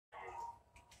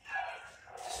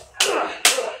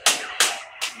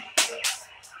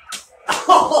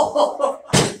Oh!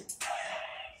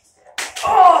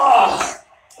 Oh!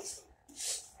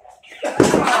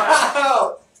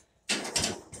 Ow!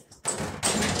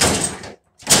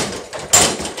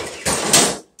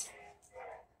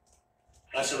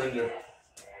 I surrender.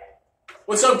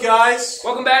 What's up, guys?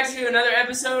 Welcome back to another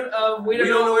episode of We Don't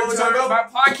Know What We're Talking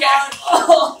About podcast.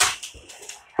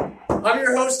 I'm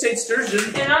your host, Tate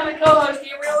Sturgeon. And I'm the co-host,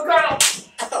 Gabriel O'Connell.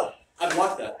 Oh, I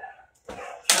blocked that.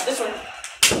 This one.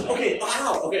 Okay,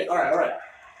 wow. Okay, alright.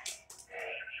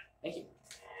 Thank you.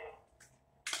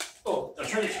 Oh, I'm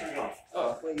trying to turn it off.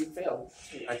 Oh, well, you failed.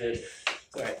 I did.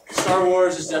 Alright. Star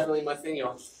Wars is definitely my thing,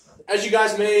 y'all. As you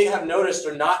guys may have noticed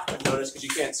or not have noticed, because you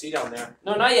can't see down there.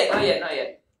 No, not yet.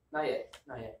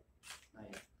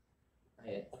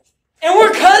 And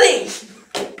we're cutting!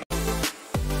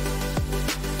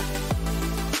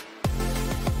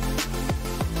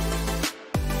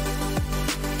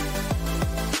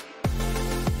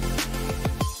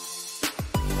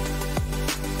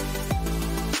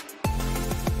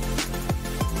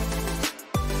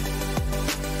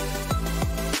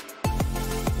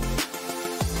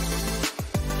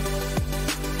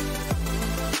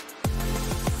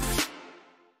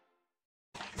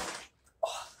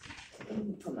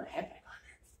 Put my hat back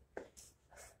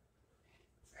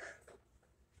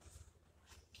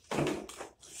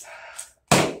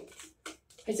on.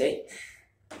 Hey, Tate.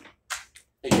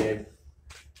 Hey, Gabe.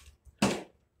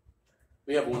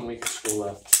 We have 1 week of school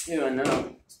left. Dude, I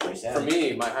know. It's pretty sad. For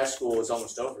me, my high school is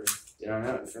almost over. Dude, I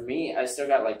know. For me, I still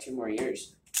got like 2 more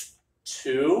years.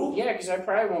 2? Yeah, because I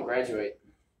probably won't graduate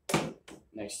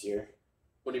next year.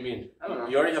 What do you mean? I don't know.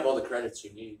 You already have all the credits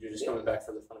you need. You're just coming back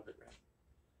for the fun of it, right?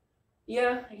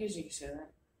 Yeah, I guess you could say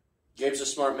that. Gabe's a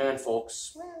smart man,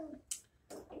 folks.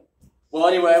 Well,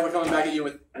 anyway, we're coming back at you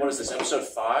with, what is this, episode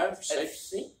 5?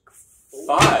 6?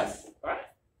 5. Right.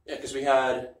 Yeah, because we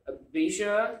had,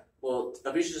 Abisha. well,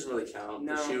 Abisha doesn't really count.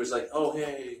 No. She was like, oh,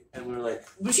 hey. And we were like,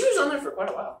 But she was on there for quite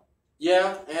a while.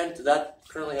 yeah, and that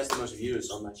currently has the most views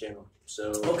on my channel.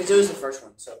 So, Well, because it was the first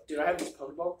one. So, dude, I have this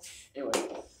Pokeball. Anyway.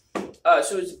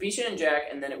 So it was Abisha and Jack,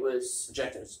 and then it was...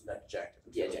 Jack.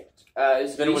 Yeah, Jack. It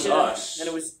was Then it was Abisha, us. Then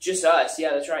it was just us.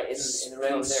 Yeah, that's right. In the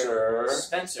room there. Spencer.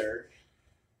 Spencer.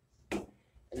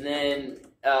 And then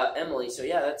Emily. So,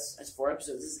 yeah, that's 4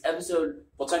 episodes. This is episode...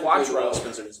 Well, technically, Quattro.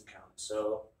 Spencer doesn't count,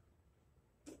 so...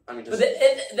 I mean, But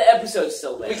the episode's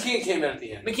still there. McKean came in at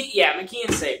the end.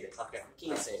 McKean saved it. Okay.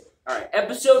 McKean saved it. All right,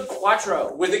 episode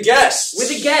Quattro. With a guest!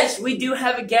 We do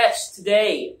have a guest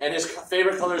today. And his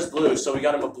favorite color is blue, so we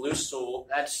got him a blue stool.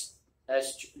 That's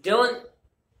true. Dylan,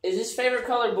 is his favorite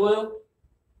color blue?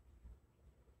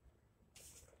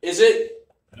 Is it?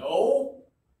 No.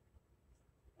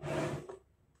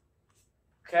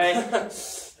 Okay.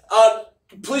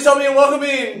 Please help me in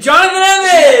welcoming Jonathan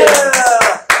Evans!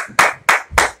 Yeah!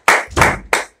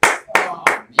 Oh,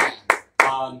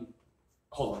 man.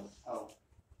 Hold on. Oh.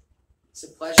 It's a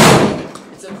pleasure.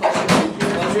 It's a pleasure to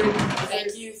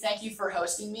be here. Thank you for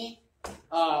hosting me.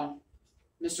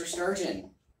 Mr.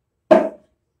 Sturgeon.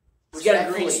 He's got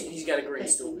a green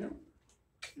stool.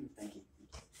 Thank you.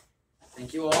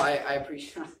 Thank you all. I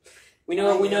appreciate We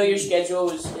know your schedule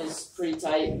is pretty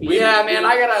tight. Yeah, man,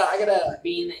 I gotta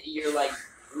being that you're like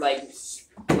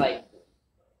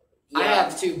I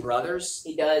have 2 brothers.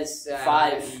 he does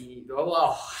 5,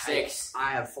 6.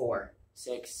 I have 4.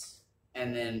 6.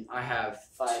 And then I have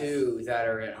 5. 2 that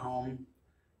are at home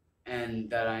and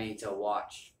that I need to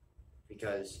watch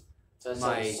because So it's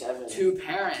my like 7. 2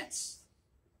 parents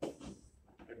are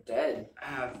dead.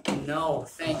 no,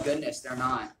 thank goodness they're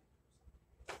not.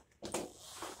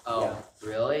 Oh, Yeah.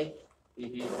 really?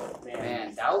 Mm-hmm.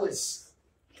 Man, that was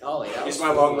golly. That He's was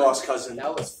my long lost cousin.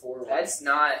 That was 4. That's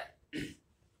not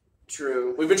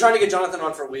true. We've been trying to get Jonathan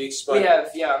on for weeks, but We have,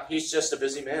 yeah. he's just a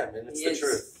busy man, and it's He the is.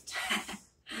 truth.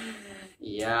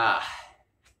 Yeah.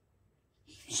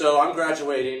 So I'm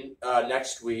graduating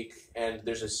next week, and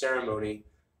there's a ceremony,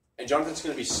 and Jonathan's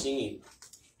going to be singing.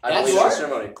 I That's believe at the right.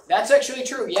 ceremony. That's actually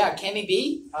true. Yeah, Cammy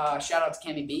B. Shout out to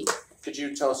Cammy B. Could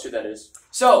you tell us who that is?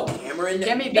 So, Cameron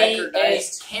Cammy B Beckerdite.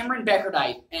 is Cameron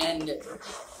Beckerdite, and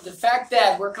the fact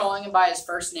that we're calling him by his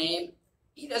first name,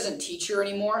 he doesn't teach here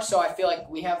anymore, so I feel like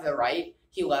we have the right.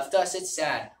 He left us. It's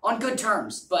sad. On good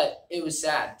terms, but it was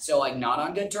sad. So, like, not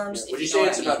on good terms. Would if you know say what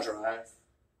it's I mean. about drive?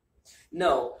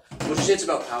 No. Would you say it's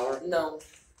about power? No.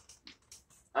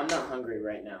 I'm not hungry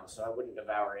right now, so I wouldn't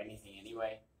devour anything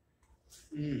anyway.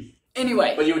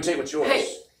 Anyway. But you would take what's yours.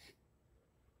 Hey.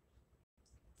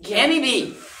 Cammy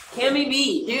B. Cammy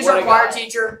B. He's What our a choir guy.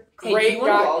 teacher. Hey, do Great you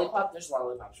want a guy. lollipop? There's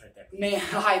lollipops right there. Man,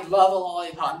 I love a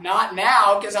lollipop. Not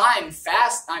now, because I'm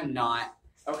fast. I'm not.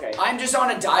 Okay. I'm just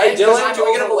on a diet. Hey, Dylan, I'm can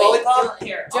we get him a overweight. lollipop?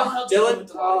 Here, Dylan- I'll help Dylan? with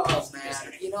the Oh lollipops. man,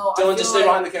 you know, Dylan, I just feel stay like,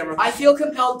 behind the camera. I feel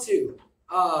compelled to.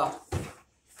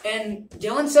 And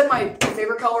Dylan said my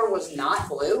favorite color was not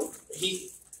blue.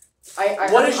 I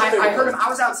What heard, is your I favorite heard him. color? I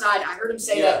was outside. I heard him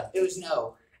say Yeah. that it was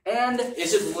no. And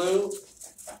Is it blue?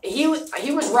 he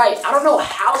was right. I don't know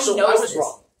how he So knows I was this.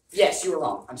 wrong. Yes, you were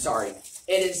wrong. I'm sorry.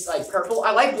 It is like purple.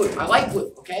 I like blue. I like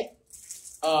blue. Okay.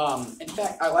 In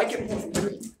fact, I like it more than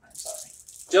green. I'm sorry.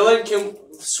 Dylan, can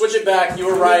switch it back. You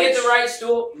were Can right. we get the right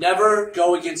stool? Never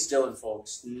go against Dylan,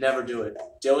 folks. Never do it.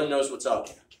 Dylan knows what's up.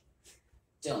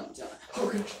 Dylan.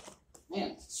 Okay.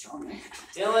 Man, strong man.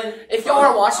 Dylan. If y'all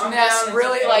are watching calm this, down, it's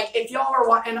really, okay. like, if y'all are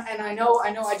watching, and I know,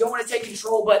 I don't want to take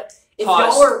control, but if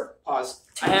Pause. y'all are, Pause.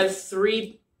 I have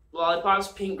 3 lollipops,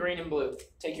 pink, green, and blue.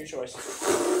 Take your choice.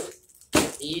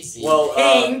 easy, Well,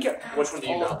 pink, Which one do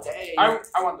you all know? day. I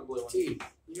want the blue one. Dude,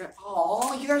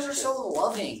 you guys are so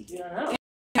loving. Yeah, I know.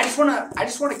 I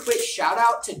just want a quick shout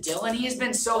out to Dylan. He has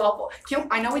been so helpful.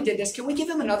 I know we did this. Can we give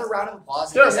him another round of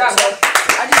applause? Sure, This yeah. episode?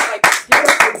 I just give it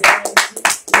up for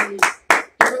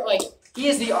Dylan. He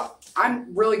is the.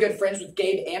 I'm really good friends with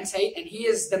Gabe and Tate, and he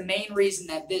is the main reason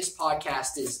that this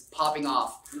podcast is popping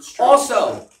off.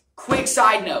 Also, quick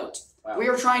side note. Wow. We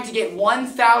are trying to get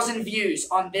 1,000 views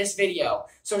on this video,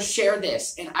 so share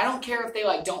this. And I don't care if they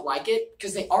don't like it,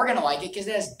 because they are gonna like it, because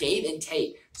it has Gabe and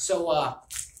Tate. So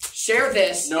share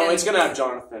this. No, and- it's gonna have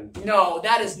Jonathan. No,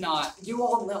 that is not. You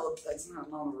all know that's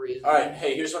not the reason. All right,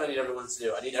 hey, here's what I need everyone to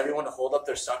do. I need everyone to hold up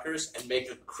their suckers and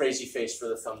make a crazy face for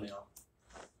the thumbnail.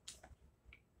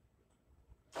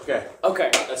 Okay, Okay.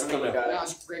 that's the thumbnail. got it. That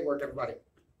was great work, everybody.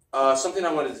 Something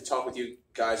I wanted to talk with you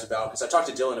guys about, because I talked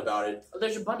to Dylan about it. Oh,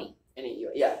 there's a bunny.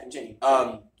 Yeah, continue.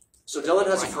 So Dylan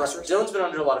has Rhinoceros? Dylan's been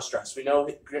under a lot of stress. We know,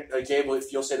 Gabe,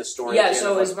 if you'll say the story. Yeah, at the end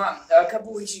so of his mom, a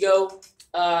couple weeks ago,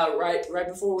 right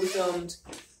before we filmed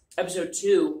episode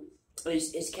 2,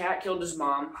 his cat killed his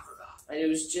mom, and it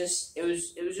was just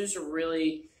a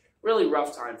really, really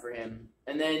rough time for him.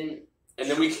 And then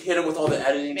we hit him with all the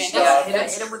editing Man, stuff.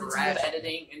 that's- hit him with a ton of tragic.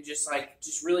 editing, and just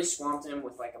really swamped him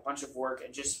with a bunch of work,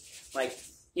 and just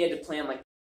he had to plan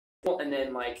and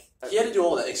then He had to do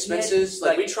all the expenses. He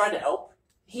had, We tried to help.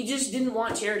 he just didn't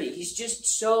want charity. He's just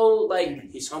so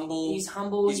He's humble. he's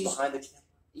humble. He's behind the camera.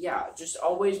 Yeah, just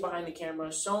always behind the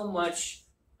camera. So much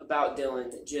about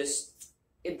Dylan that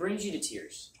it brings you to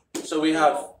tears. So we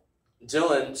have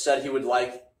Dylan said he would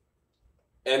like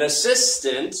an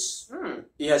assistant.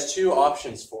 He has 2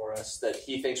 options for us that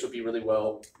he thinks would be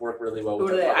work really well Who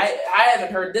with are the they? podcast. I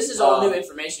haven't heard. This is all new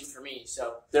information for me.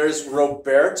 So There's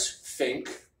Robert Fink,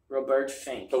 Robert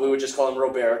Fink. but we would just call him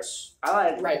Robert. I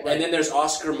like Right. And then there's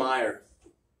Oscar Meyer.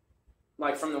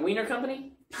 from the Wiener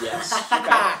Company. Yes,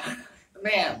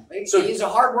 Man, So- he's a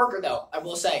hard worker, though. I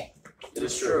will say. it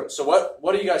is true. So what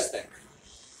do you guys think?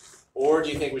 Or do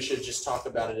you think we should just talk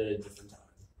about it at a different time?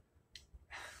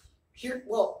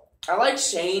 I like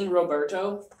saying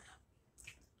Roberto.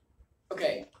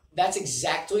 Okay, that's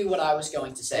exactly what I was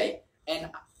going to say, and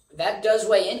that does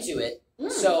weigh into it.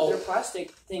 So- they're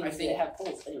plastic things. I think- that have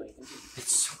holes. Anyway, continue.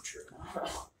 It's so true.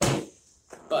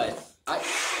 But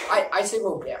I say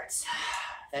Robert.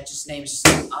 That just names.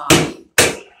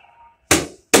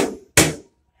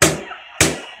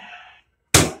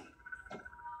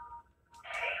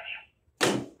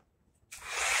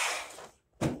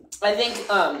 I think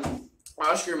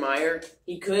Oscar Mayer,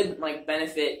 he could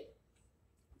benefit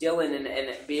Dylan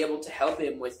and be able to help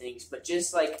him with things, but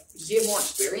just Does he have more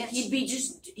experience?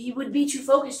 he would be too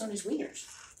focused on his wieners.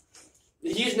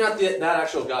 He's not that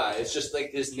actual guy. It's just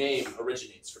his name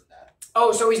originates from that.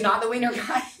 Oh, so he's not the wiener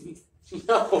guy?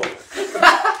 No,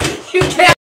 You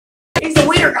can't. He's the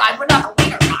wiener guy, but not the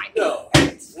wiener guy. no,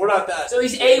 we're not that. So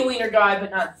he's a wiener guy,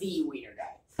 but not the wiener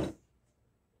guy.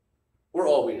 We're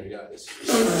all wiener guys.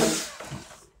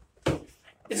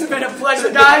 It's been a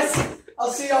pleasure, guys.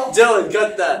 I'll see y'all. Dylan,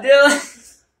 cut that.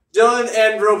 Dylan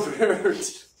and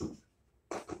Robert.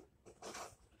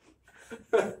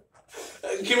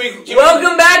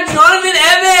 Welcome back, Jonathan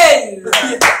Evans.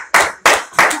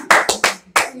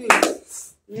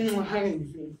 I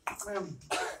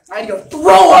had to go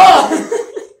throw up.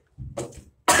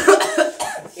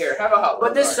 Here, have a hot one.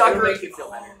 But this It'll sucker make you feel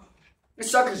better.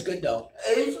 This sucker's good though.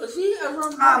 See,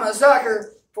 I'm a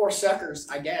sucker for suckers,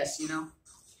 I guess.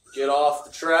 Get off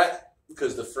the track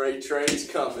because the freight train's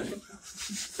coming.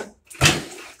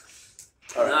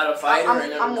 All right. Not a fighter.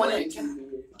 I'm wondering.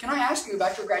 Can I ask you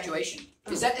about your graduation?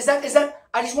 Is that?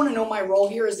 I just want to know my role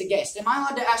here as the guest. Am I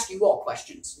allowed to ask you all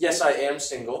questions? Yes, I am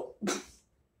single.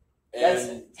 That's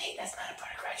And not a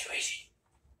part of graduation.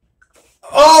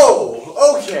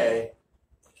 oh, okay.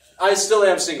 I still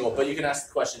am single, but you can ask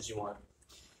the questions you want.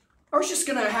 I was just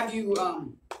gonna have you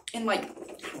in like,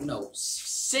 I don't know,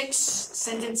 6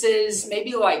 sentences,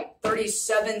 maybe like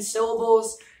 37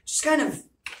 syllables. Just kind of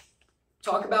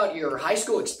talk about your high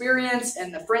school experience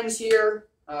and the friends here.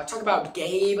 Talk about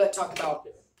Gabe. Talk about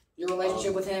your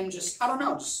relationship with him. Just, I don't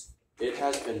know. Just. It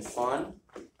has been fun.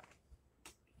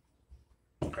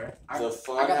 Okay. The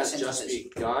fun has just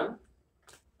begun.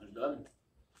 I'm done.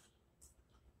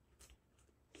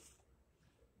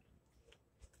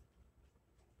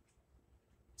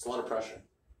 It's a lot of pressure.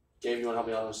 Gabe, you want to help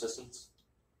me out on a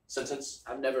sentence?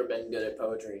 I've never been good at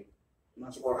poetry.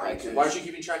 Or haiku. Why aren't you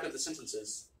keeping track of the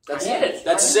sentences? That's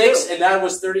 6, and that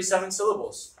was 37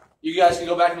 syllables. You guys can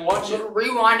go back and watch it.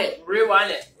 Rewind it.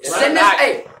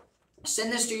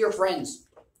 Send this to your friends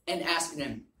and ask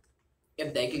them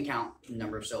if they can count the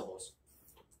number of syllables.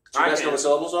 Do you guys know what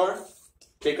syllables are?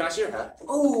 Gabe, can I see your hat?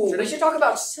 Oh, we should talk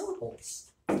about syllables.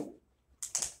 I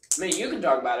mean, you can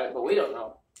talk about it, but we don't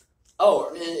know.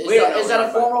 Oh, is that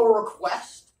a formal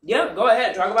request? Yeah, go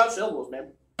ahead. Talk about syllables,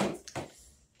 man.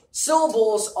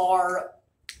 Syllables are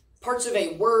parts of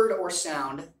a word or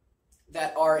sound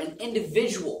that are an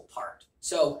individual part.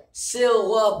 So,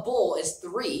 syllable is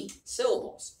 3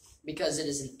 syllables because it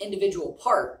is an individual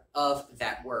part of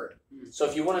that word. So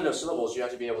if you want to know syllables, you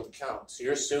have to be able to count. So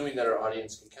you're assuming that our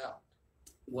audience can count.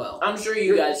 Well, I'm sure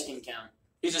you guys can count.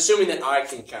 He's assuming that I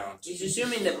can count. He's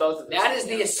assuming that both of us that is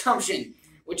can the count. assumption,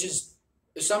 which is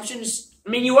assumptions. I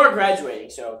mean, you are graduating,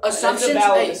 so Assumptions, that's a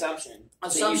valid hey, assumption.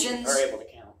 assumptions that you are able to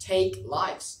count. Take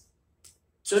lives.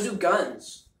 So do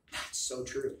guns. That's so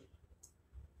true.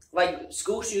 Like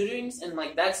school shootings and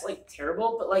like that's like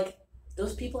terrible, but like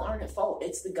those people aren't at fault.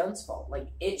 It's the gun's fault. Like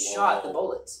it shot the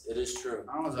bullets. It is true.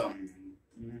 I don't know.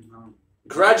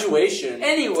 Graduation.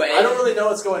 Anyway, I don't really know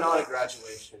what's going on at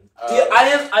graduation.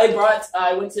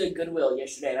 I went to Goodwill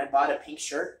yesterday and I bought a pink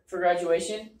shirt for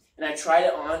graduation and I tried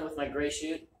it on with my gray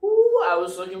suit. Ooh, I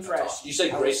was looking fresh. You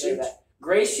said gray suit?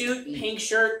 Gray suit, pink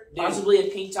shirt, possibly a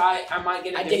pink tie. I might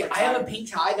get a different tie. I have a pink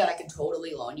tie that I can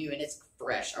totally loan you, and it's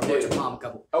fresh. I wore it to prom a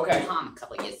couple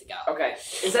years ago. Okay.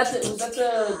 Was that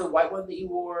the white one that you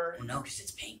wore? Oh, no, because it's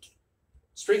pink.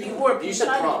 Speaking of, you said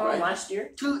prom, right? Last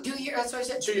year? 2 years, that's what I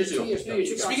said. 2 years ago. 2 years ago.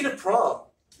 Speaking of prom,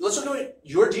 let's look at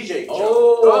your DJing job.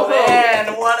 Oh,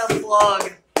 man, what a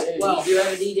plug. Well, you do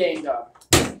have a DJing job.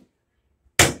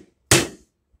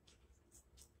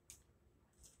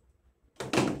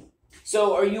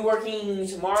 So, are you working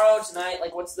tomorrow, tonight?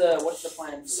 Like, what's the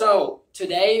plan? So,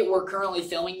 today we're currently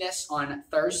filming this on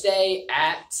Thursday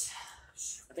at...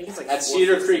 I think it's like at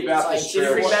Cedar Creek Baptist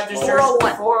Church.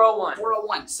 401.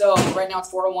 401. So, right now it's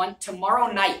 401.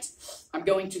 Tomorrow night, I'm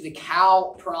going to the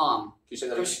Cal prom. Can you say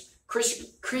that again?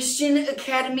 Christian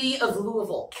Academy of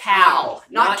Louisville. Cal.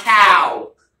 Not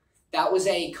cow. That was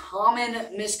a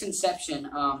common misconception.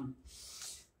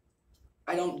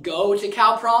 I don't go to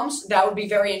Cal proms. That would be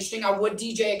very interesting. I would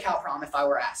DJ a Cal prom if I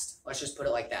were asked. Let's just put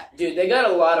it like that. Dude, they got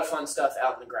a lot of fun stuff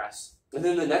out in the grass. And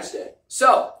then the next day.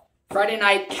 So, Friday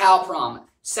night, Cal prom.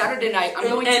 Saturday night, I'm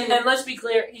going to... And let's be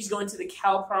clear, he's going to the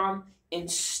Cal prom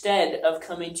instead of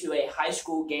coming to a high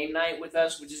school game night with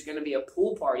us, which is going to be a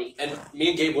pool party. And me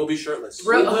and Gabe will be shirtless.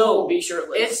 We will be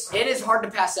shirtless. It is hard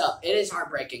to pass up. It is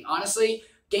heartbreaking. Honestly,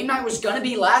 game night was going to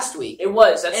be last week. It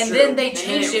was, that's true. And then they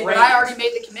changed it, but I already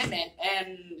made the commitment,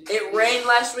 and... It rained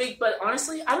last week, but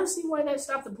honestly, I don't see why that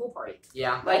stopped the pool party.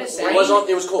 Yeah. Like,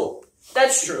 it was cold.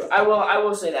 That's true. I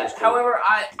will say that. However,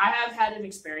 I have had an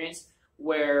experience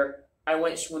where I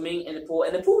went swimming in the pool,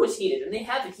 and the pool was heated, and they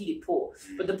have a heated pool,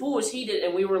 but the pool was heated,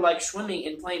 and we were like swimming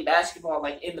and playing basketball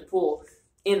like in the pool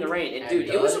in the rain, and dude,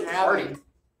 it was a party.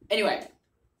 Anyway,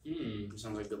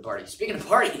 sounds like a good party. Speaking of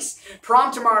parties,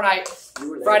 prom tomorrow night,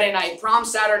 Friday night, prom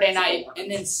Saturday night,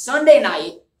 and then Sunday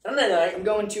night, I'm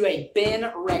going to a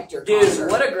Ben Rector concert.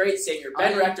 Dude, what a great singer.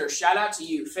 Ben Rector, shout out to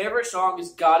you. Favorite song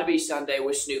has got to be Sunday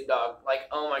with Snoop Dogg. Like,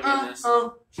 oh my goodness.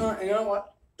 You know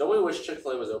what? Don't we wish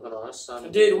Chick-fil-A was open on us?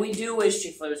 Dude, we do wish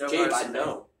Chick-fil-A was open on us. Gabe, I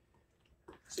know.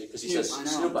 See, because he says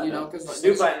Snoop, I know.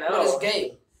 Snoop, I know. What is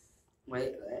Gabe?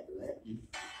 Wait.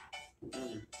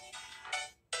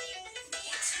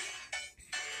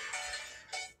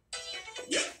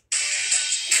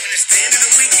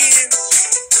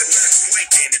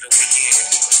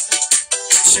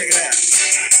 Check it out.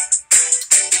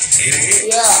 It is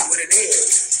what it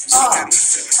is.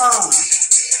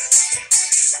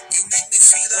 You make me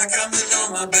feel like I'm in all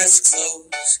my best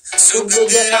clothes. So good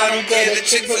that I don't care that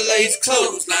Chick-fil-A's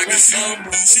closed. Like a slow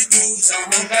motion boots on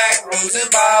the back roads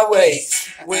and byways.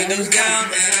 Windows down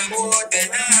and I'm bored than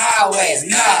the highway.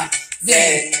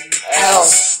 Nothing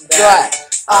else that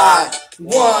I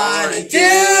wanna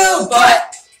do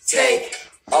but take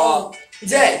all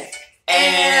day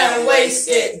and waste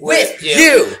it with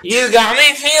You. You got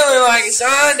me feeling like it's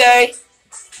Sunday.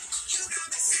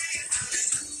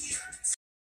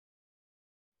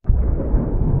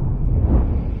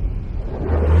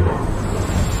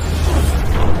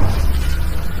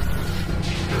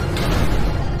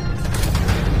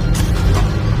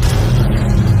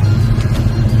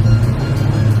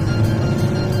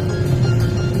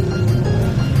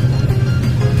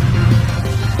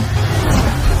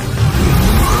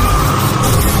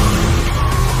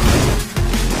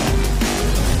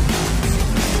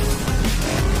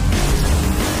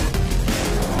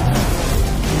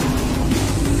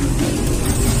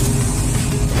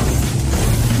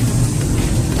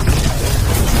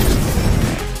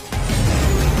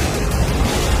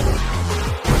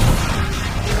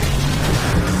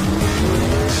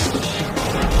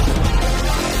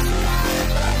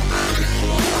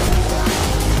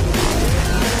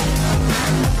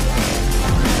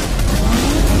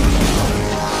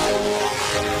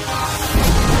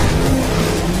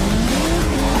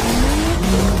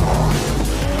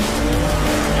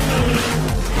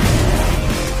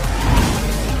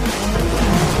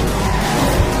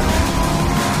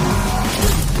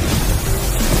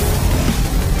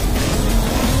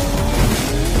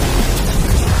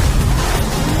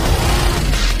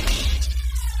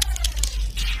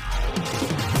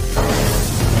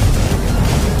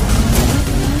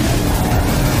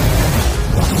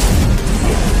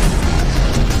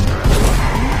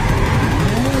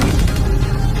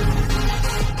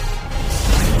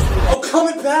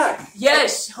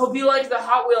 Yes, hope you like the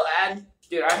Hot Wheel ad.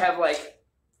 Dude, I have like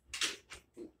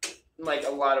a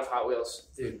lot of Hot Wheels.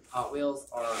 Dude, Hot Wheels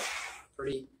are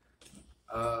pretty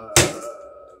Hot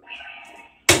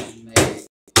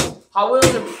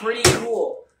Wheels are pretty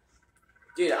cool.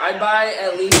 Dude, I buy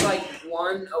at least like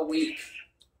one a week.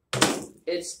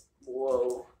 It's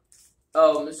whoa.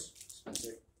 Oh, Mr.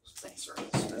 Spencer. Spencer.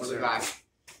 What's a guy?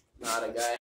 Not a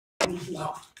guy.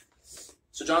 No.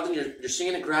 So Jonathan, you're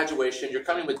singing at graduation. You're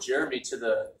coming with Jeremy to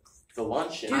the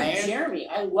luncheon. Dude, Jeremy,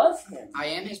 I love him. I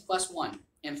am his +1.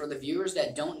 And for the viewers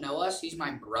that don't know us, he's my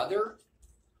brother.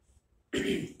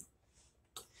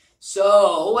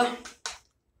 So,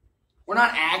 we're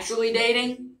not actually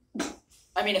dating.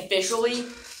 I mean, officially.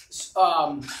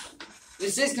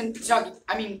 This is Kentucky.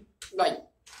 I mean, like,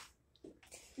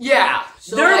 yeah.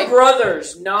 So they're like,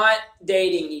 brothers, not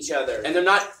dating each other. And they're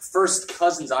not first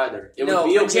cousins either. It no, would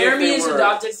be okay Jeremy if is they were...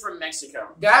 adopted from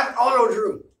Mexico. that's also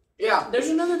true. Yeah. There's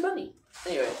another bunny.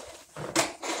 Anyway.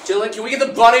 Dylan, can we get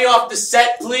the bunny off the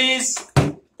set, please?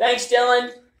 Thanks,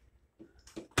 Dylan.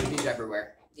 He's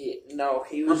everywhere. No,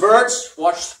 he was... Robert,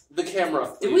 watch the camera,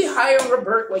 please. Did we hire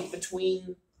Robert, like,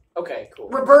 between... Okay, cool.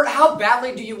 Robert, how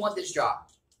badly do you want this job?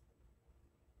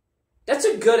 That's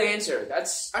a good answer.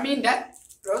 That's... I mean,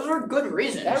 those are good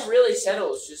reasons. That really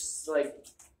settles. Just, like,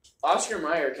 Oscar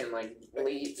Mayer can, like,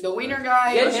 leave. The wiener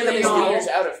guy... Get him and his wieners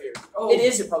out of here. Oh. It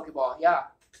is a Pokeball, yeah.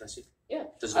 Can I see? Yeah.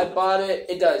 Does I bought it.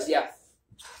 It does, yeah.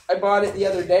 I bought it the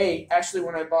other day, actually,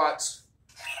 when I bought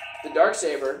the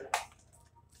Darksaber.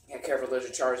 Yeah, careful, there's a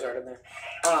Charizard in there.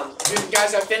 Dude,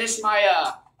 guys, I finished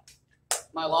my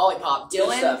my lollipop.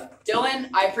 Good stuff. Dylan,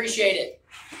 I appreciate it.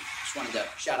 Just wanted to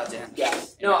shout out to him. Yeah.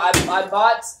 No, I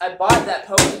bought that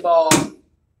Pokeball.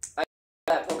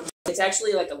 It's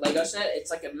actually like a Lego set.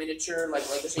 It's like a miniature like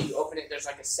Lego set. You open it, there's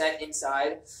like a set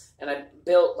inside, and I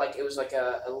built like it was like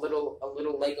a little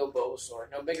Lego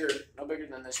Bulbasaur. No bigger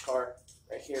than this car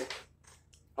right here.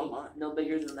 Oh my, no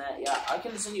bigger than that. Yeah, I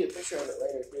can send you a picture of it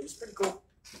later. Dude, it's pretty cool.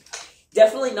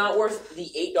 Definitely not worth the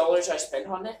 $8 I spent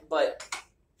on it, but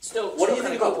still. What do you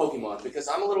think about cool. Pokemon? Because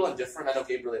I'm a little indifferent. I know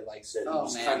Gabe really likes it. Oh,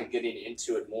 He's man. kind of getting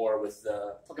into it more with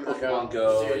Pokemon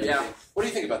Go. Dude, and yeah. everything. What do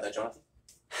you think about that, Jonathan?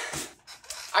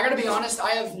 I gotta be honest,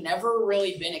 I have never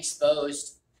really been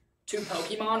exposed to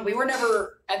Pokemon. We were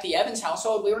never, at the Evans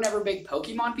household, we were never big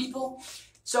Pokemon people.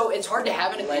 So it's hard to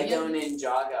have an Lego opinion.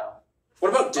 Ninjago. What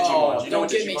about Digimon? Oh, do you know don't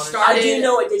what get Digimon me is? started. I do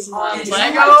know what Digimon is.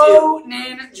 Lego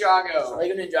Ninjago.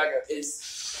 Lego Ninjago is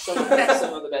some of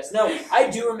the best. No, I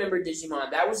do remember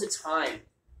Digimon. That was a time.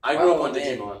 I grew up Oh, on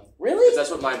man. Digimon. Really? 'Cause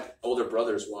that's what my older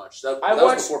brothers watched. I was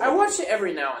watched. before I Pokemon. watched it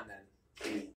every now and then.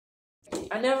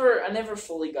 I never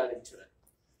fully got into it.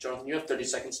 Jonathan, you have 30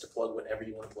 seconds to plug whatever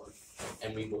you want to plug,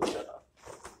 and we will shut up.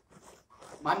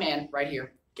 My man, right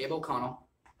here, Gabe O'Connell,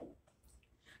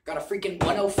 got a freaking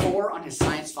 104 on his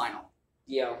science final.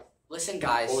 Yeah, Listen,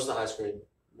 guys. What was the highest grade?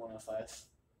 105.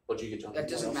 What did you get, Jonathan? That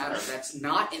doesn't matter. That's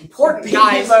not important, Beat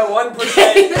guys. me by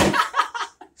 1%.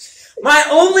 My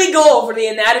only goal for the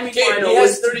anatomy Okay, final he has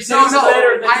was 30 to seconds do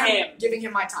better than I'm him, giving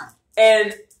him my time.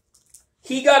 and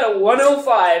he got a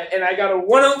 105 and I got a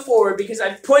 104 because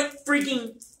I put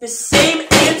freaking the same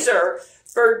answer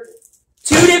for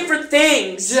 2 different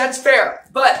things. That's fair.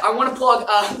 But I want to plug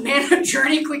Man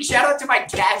Journey. Quick shout out to my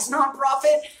dad's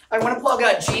nonprofit. I want to plug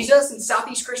Jesus and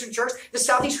Southeast Christian Church. The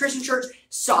Southeast Christian Church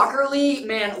Soccer League,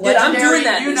 man, Dude, I'm doing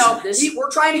that. You know,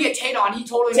 we're trying to get Tate on. He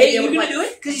totally Tate, you gonna do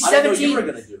it? Because he's I didn't 17. know you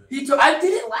were gonna do it. I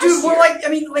did it last year. Dude, we're like, I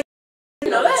mean, like.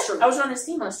 You know that? I was on his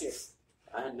team last year.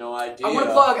 I had no idea. I want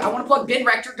to plug Ben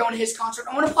Rector going to his concert.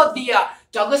 I want to plug the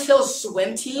Douglas Hills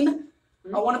swim team.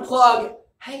 I want to plug.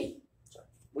 Hey,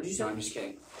 What did you say? no, I'm just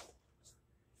kidding.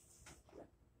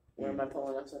 Where am I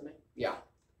pulling up something? Yeah.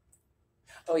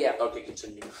 Oh yeah. Okay,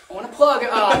 continue. I want to plug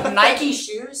Nike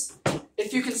shoes.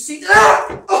 If you can see,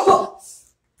 oh,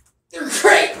 they're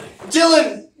great.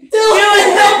 Dylan,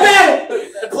 help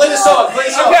him! Play the song. Play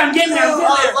the song. Okay, I'm getting there.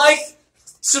 Like,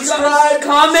 subscribe,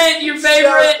 comment your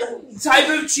favorite type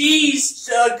of cheese.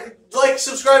 like,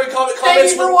 subscribe, and comment. Thank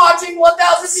Comments you for watching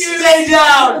 1,000 views. Stay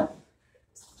down.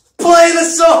 Play the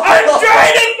song. I'm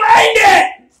trying to find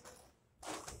it.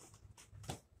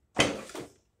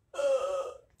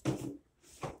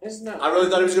 I really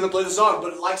thought he was going to play the song,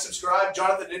 but like, subscribe.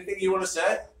 Jonathan, anything you want to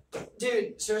say?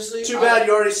 Dude, seriously. Too bad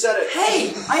you already said it.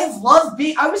 Hey, I have loved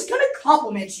being. I was gonna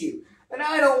compliment you, and now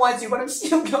I don't want to, but I'm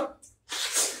still going.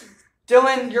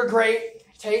 Dylan, you're great.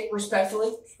 Tate,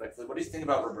 respectfully. Respectfully, what do you think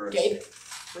about Roberta? Gabe,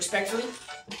 respectfully.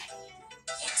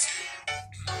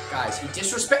 Guys, he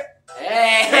disrespect.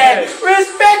 Hey,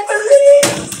 respectfully.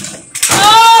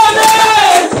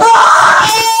 Oh no!